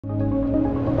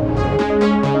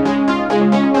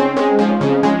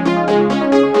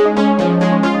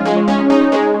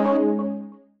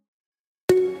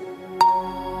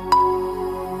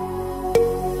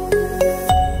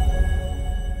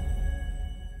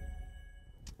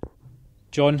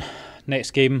John,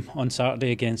 next game on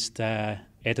Saturday against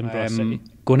Edinburgh City.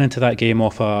 Going into that game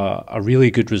off a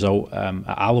really good result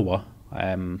at Alloa,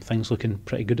 things looking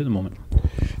pretty good at the moment.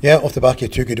 Yeah, off the back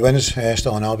of two good wins,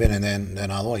 still in Albion and then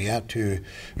Alloa. Yeah, two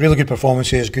really good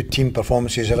performances, good team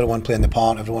performances, everyone playing the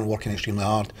part, everyone working extremely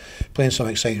hard, playing some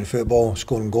exciting football,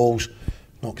 scoring goals,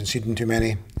 not conceding too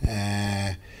many.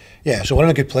 Yeah, so we're in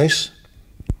a good place.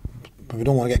 We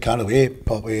don't want to get carried away,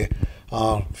 but we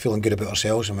are feeling good about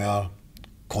ourselves and we are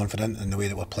confident in the way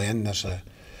that we're playing.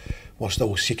 We're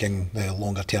still seeking the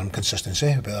longer term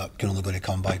consistency, but that can only going to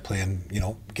come by playing,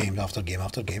 game after game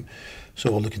after game.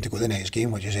 So we're looking to go to the next game,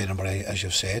 which is Edinburgh, as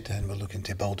you've said, and we're looking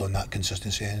to build on that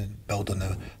consistency and build on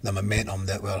the momentum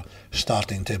that we're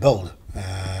starting to build.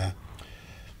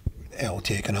 It'll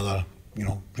take another,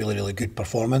 really, really good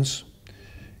performance.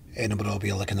 Edinburgh will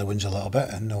be licking the wounds a little bit,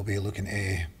 and they'll be looking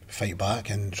to fight back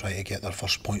and try to get their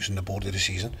first points on the board of the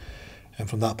season. And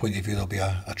from that point of view, there'll be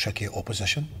a tricky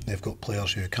opposition. They've got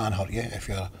players who can hurt you if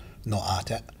you're not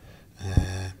at it.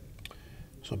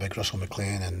 So big Russell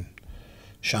McGlynn and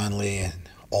Shanley and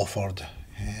Offord,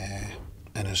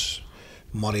 and as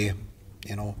Murray,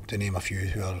 to name a few,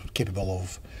 who are capable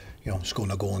of,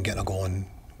 scoring a goal and getting a goal and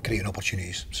creating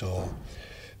opportunities. So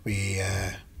we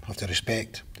have to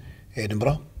respect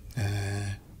Edinburgh,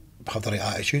 have the right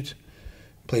attitude,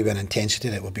 play with an intensity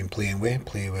that we've been playing with,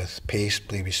 play with pace,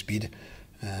 play with speed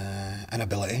and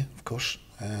ability, of course.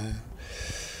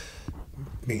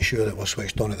 Make sure that we're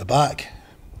switched on at the back,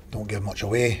 don't give much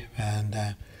away,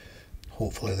 and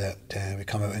hopefully that we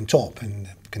come out on top and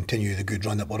continue the good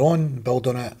run that we're on, build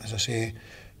on it, as I say,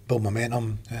 build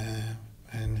momentum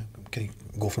and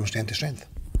go from strength to strength.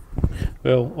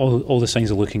 Well, all the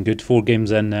signs are looking good. 4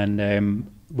 games in, and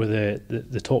we're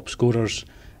the top scorers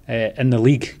in the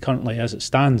league currently as it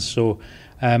stands, so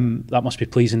that must be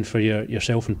pleasing for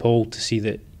yourself and Paul to see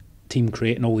the team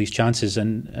creating all these chances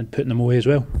and putting them away as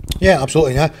well. Yeah,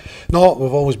 absolutely. Yeah, no,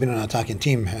 we've always been an attacking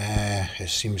team. It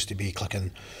seems to be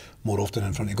clicking more often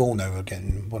in front of goal now.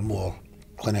 We're more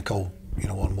clinical,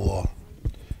 we're more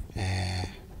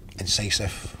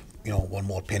incisive, we're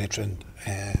more penetrant,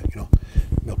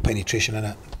 more penetration in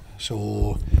it.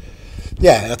 So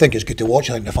yeah, I think it's good to watch.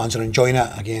 I think the fans are enjoying it.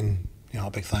 Again, a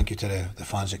big thank you to the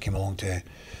fans that came along to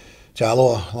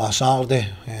Alloa last Saturday.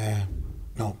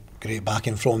 Great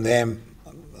backing from them.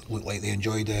 It looked like they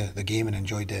enjoyed the game and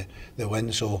enjoyed the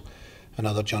win. So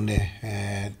another journey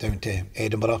down to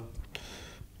Edinburgh.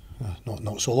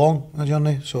 Not so long a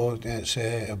journey. So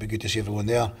it'll be good to see everyone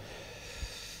there.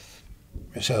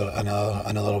 It's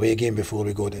another away game before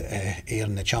we go to Ayr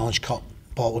in the Challenge Cup.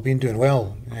 But we've been doing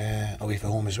well away from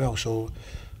home as well. So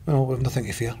we've nothing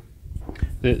to fear.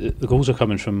 The goals are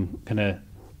coming from kind of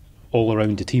all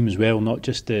around the team as well, not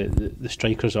just the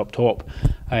strikers up top.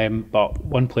 But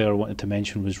one player I wanted to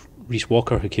mention was Rhys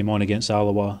Walker, who came on against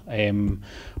Alloa,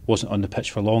 wasn't on the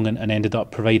pitch for long and ended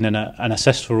up providing an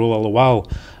assist for Ola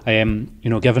Lawal.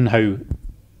 Given how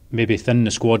maybe thin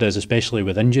the squad is, especially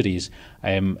with injuries,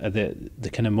 the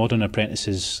kind of modern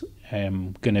apprentices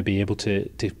going to be able to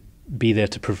be there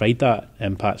to provide that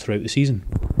impact throughout the season.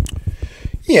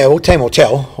 Yeah, well, time will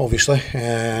tell, obviously.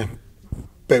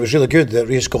 But it was really good that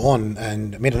Rhys got on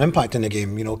and made an impact in the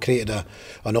game, created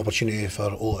an opportunity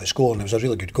for Ola to score, and it was a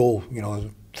really good goal,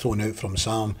 thrown out from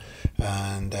Sam,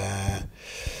 and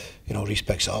Rhys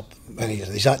picks it up, and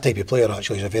he's that type of player.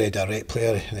 Actually, he's a very direct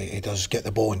player. He does get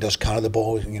the ball and does carry the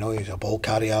ball. He's a ball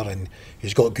carrier and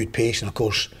he's got good pace. And of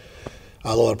course,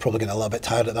 Alloa are probably getting a little bit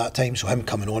tired at that time, so him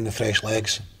coming on with fresh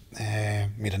legs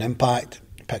made an impact.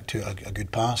 Picked out a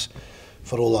good pass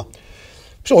for Ola.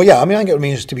 So yeah, I think it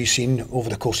remains to be seen over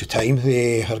the course of time.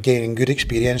 They are gaining good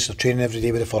experience. They're training every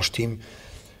day with the first team,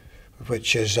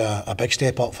 which is a big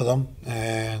step up for them.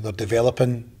 They're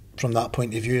developing from that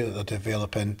point of view. They're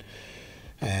developing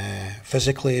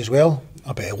physically as well.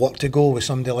 A bit of work to go with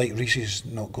somebody like Rhys. He's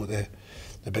not got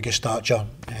the biggest stature.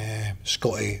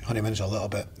 Scotty Honeyman's a little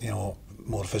bit,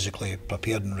 more physically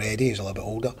prepared and ready. He's a little bit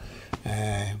older.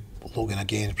 Logan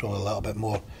again is probably a little bit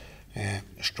more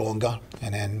stronger,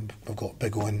 and then we've got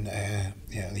Big Owen,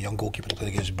 the young goalkeeper to play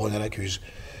against Bonerick, who's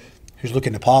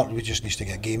looking the part. We just needs to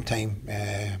get game time,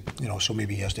 so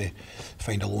maybe he has to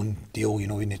find a loan deal. We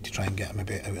need to try and get him a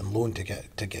bit out on loan to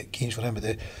get gains for him.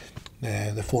 But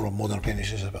the four modern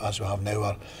apprentices as we have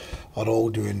now are all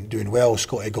doing well.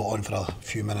 Scotty got on for a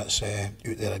few minutes out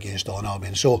there against Don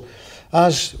Albion. So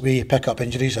as we pick up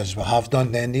injuries, as we have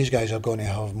done, then these guys are going to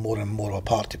have more and more of a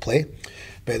part to play.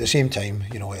 But at the same time,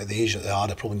 you know, at the age that they are,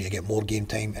 they probably need to get more game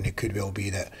time, and it could well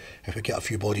be that if we get a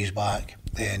few bodies back,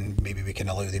 then maybe we can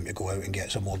allow them to go out and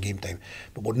get some more game time.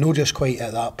 But we're not just quite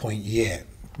at that point yet,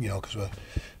 you know, because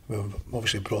we've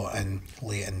obviously brought in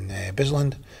Leighton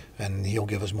Bisland, and he'll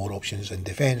give us more options in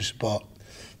defence, but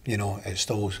you know, it's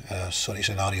still a sort of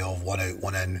scenario of one out,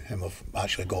 one in, and we've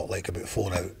actually got like about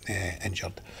 4 out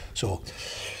injured. So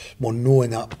we're not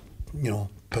in that, you know,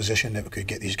 position that we could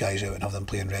get these guys out and have them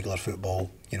playing regular football,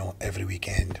 you know, every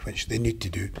weekend, which they need to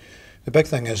do. The big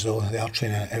thing is though, they are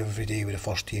training every day with the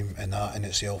first team, and that in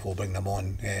itself will bring them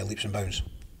on leaps and bounds.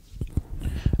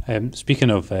 Speaking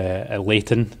of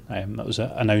Leighton, that was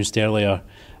announced earlier.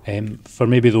 For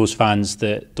maybe those fans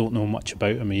that don't know much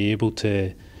about him, are you able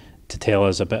to tell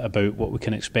us a bit about what we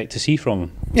can expect to see from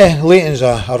him? Yeah, Leighton's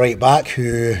a right back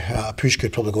who a push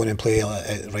could probably go in and play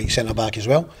at right centre back as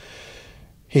well.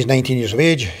 He's 19 years of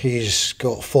age. He's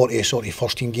got 40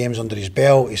 first team games under his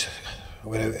belt. He's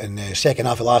went out in the second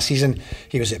half of last season.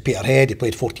 He was at Peterhead. He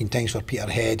played 14 times for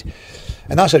Peterhead,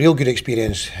 and that's a real good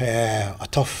experience. A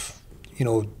tough, you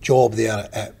know, job there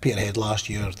at Peterhead last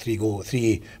year.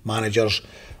 3 managers.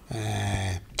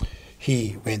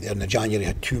 He went there in the January,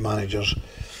 had 2 managers.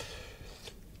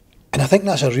 And I think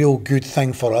that's a real good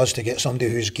thing for us to get somebody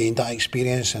who's gained that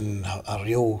experience and a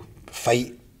real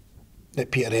fight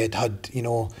that Peterhead had, you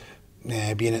know,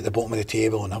 being at the bottom of the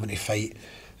table and having to fight.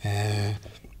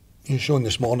 He's shown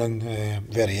this morning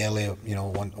very early, you know,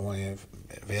 one of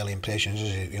the early impressions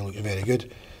is he looks very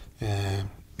good.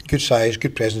 Good size,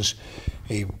 good presence.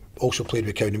 He also played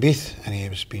with Cowdenbeath, and he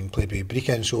was being played with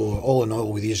Brecon. So all in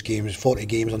all, with these games, 40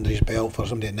 games under his belt for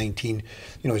somebody at 19,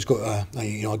 you know, he's got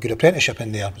a good apprenticeship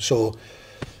in there. So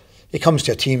he comes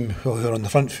to a team who are on the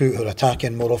front foot, who are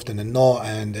attacking more often than not,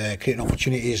 and creating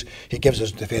opportunities. He gives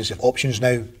us defensive options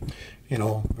now. You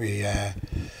know, we've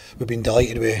been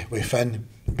delighted with Finn,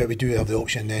 but we do have the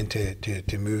option then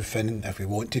to move Finn if we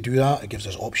want to do that. It gives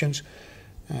us options.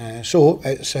 So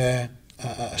it's a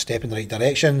step in the right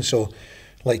direction. So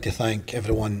I'd like to thank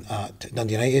everyone at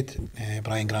Dundee United,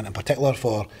 Brian Grant in particular,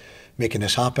 for making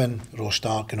this happen. Ross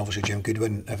Stark and obviously Jim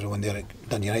Goodwin, everyone there at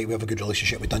Dundee United. We have a good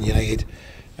relationship with Dundee United,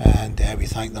 and we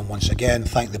thank them once again.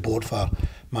 Thank the board for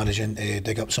managing to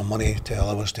dig up some money to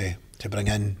allow us to bring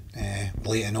in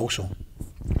Leighton also.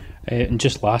 And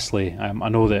just lastly, I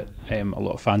know that a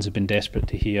lot of fans have been desperate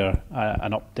to hear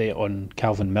an update on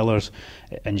Calvin Miller's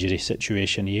injury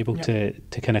situation. Are you able to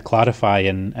kind of clarify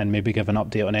and maybe give an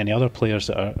update on any other players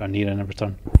that are nearing a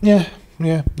return? Yeah.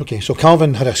 Okay, so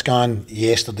Calvin had a scan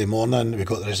yesterday morning. We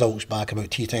got the results back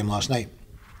about tea time last night.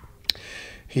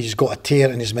 He's got a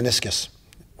tear in his meniscus,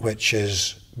 which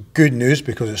is good news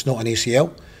because it's not an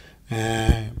ACL.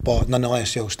 But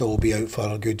nonetheless, he'll still be out for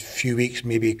a good few weeks,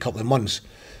 maybe a couple of months.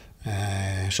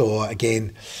 So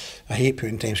again, I hate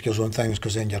putting timescales on things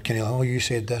because then you're kind of like, oh, you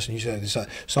said this and you said this.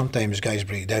 Sometimes guys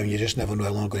break down, you just never know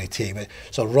how long it's going to take. But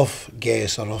it's a rough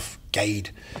guess, a rough guide.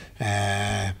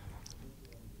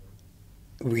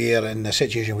 We're in a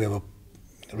situation where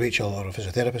Rachel, our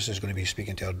physiotherapist, is going to be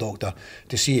speaking to her doctor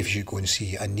to see if she should go and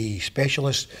see a knee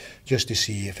specialist, just to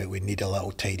see if it would need a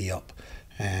little tidy up.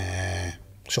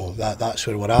 So that's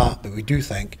where we're at, but we do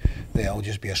think that it'll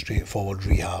just be a straightforward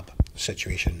rehab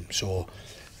situation. So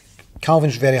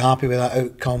Calvin's very happy with that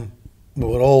outcome. We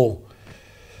were all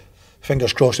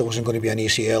fingers crossed it wasn't going to be an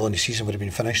ACL and the season would have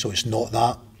been finished, so it's not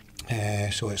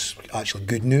that. So it's actually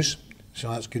good news. So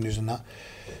that's good news on that.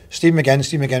 Steve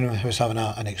McGlynn was having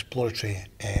an exploratory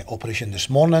operation this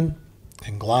morning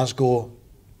in Glasgow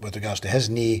with regards to his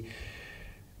knee.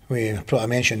 I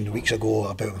mentioned weeks ago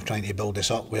about him trying to build this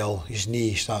up. Well, his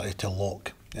knee started to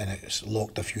lock, and it's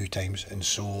locked a few times, and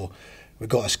so we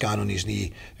got a scan on his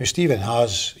knee. Now Stephen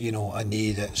has, you know, a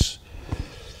knee that's,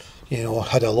 you know,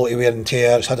 had a lot of wear and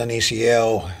tear. It's had an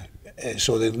ACL,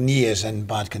 so the knee is in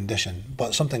bad condition.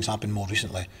 But something's happened more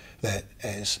recently that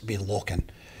it's been locking,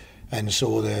 and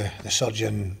so the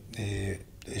surgeon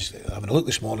is having a look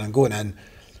this morning, going in,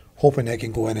 hoping they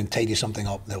can go in and tidy something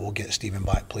up that will get Stephen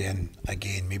back playing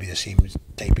again, maybe the same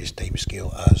type of time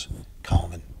scale as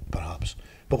Calvin, perhaps.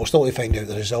 But we're still to find out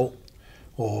the result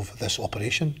of this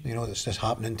operation, you know, that's just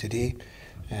happening today.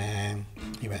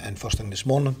 He went in first thing this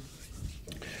morning.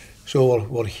 So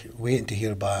we're waiting to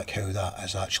hear back how that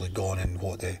has actually gone and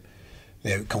what the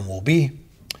outcome will be.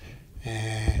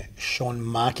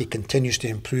 Sean Mackey continues to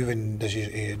improve and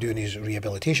doing his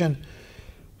rehabilitation.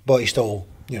 but he's still,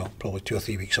 you know, probably 2 or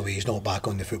 3 weeks away. He's not back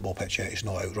on the football pitch yet. He's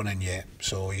not out running yet.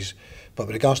 So but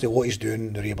with regards to what he's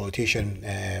doing, the rehabilitation,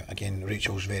 again,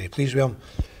 Rachel's very pleased with him,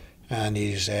 and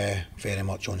he's very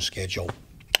much on schedule.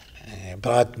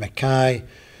 Brad Mackay,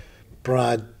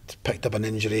 Brad picked up an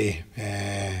injury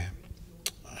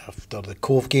after the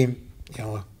Cove game, you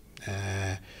know,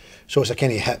 so it's a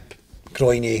kind of hip,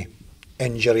 groiny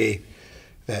injury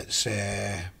that's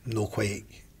not quite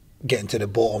getting to the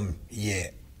bottom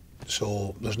yet.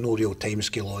 So there's no real time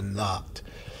scale on that.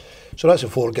 So that's the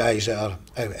 4 guys that are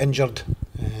out injured.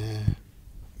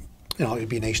 You know, it'd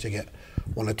be nice to get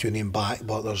 1 or 2 named back,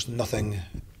 but there's nothing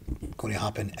going to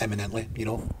happen imminently, you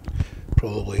know.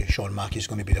 Probably Sean Mackey's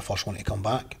going to be the first one to come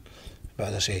back. But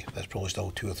as I say, there's probably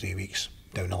still 2 or 3 weeks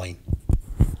down the line.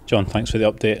 John, thanks for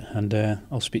the update, and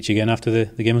I'll speak to you again after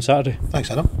the game on Saturday.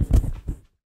 Thanks, Adam.